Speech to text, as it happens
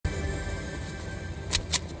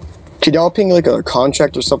Could y'all ping like a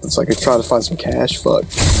contract or something so I could try to find some cash? Fuck.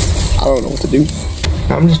 I don't know what to do.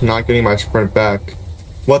 I'm just not getting my sprint back.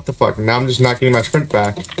 What the fuck? Now I'm just not getting my sprint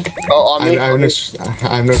back. Oh, I mean, I'm just.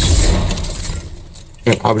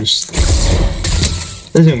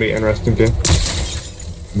 This is gonna be interesting too.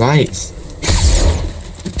 Nice.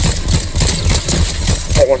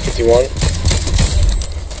 At 151.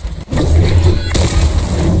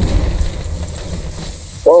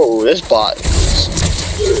 Whoa, this bot.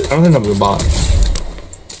 I don't think that was a bot.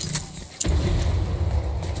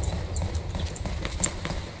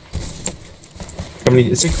 How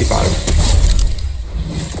many? 65.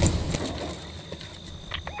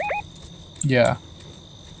 Yeah.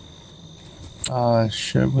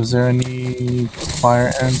 Shit, was there any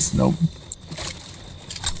fire ants? Nope.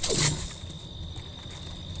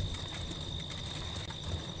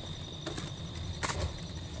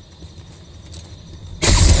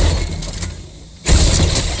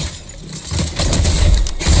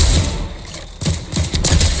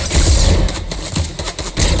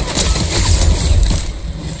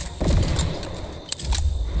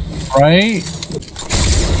 Right?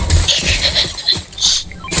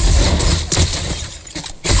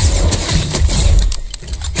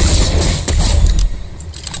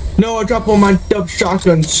 No, I dropped all my dub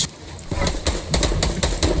shotguns.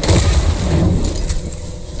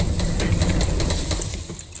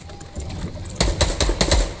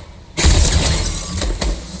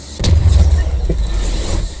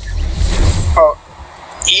 Oh,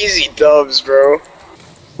 easy dubs, bro.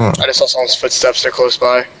 Huh. I just saw someone's footsteps. They're close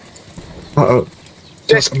by. Uh-oh.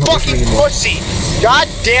 This fucking pussy! God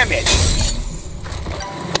damn it!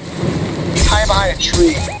 Hide behind a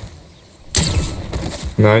tree.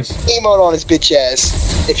 Nice. Emote on his bitch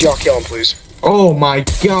ass. If y'all kill him, please. Oh my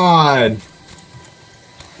god.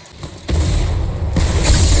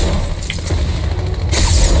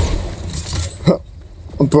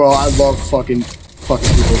 Bro, I love fucking people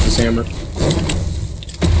with this hammer.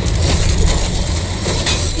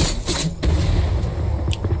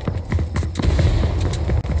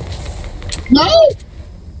 No!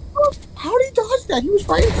 How did he dodge that? He was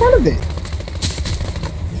right in front of it.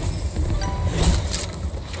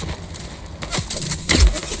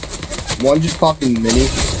 One just popped in the mini.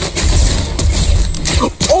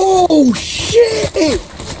 Oh shit!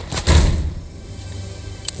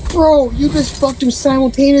 Bro, you just fucked him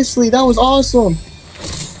simultaneously. That was awesome.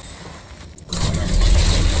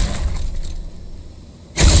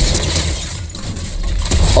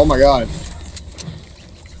 Oh my god.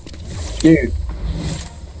 Dude.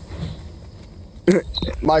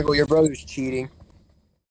 Michael, your brother's cheating.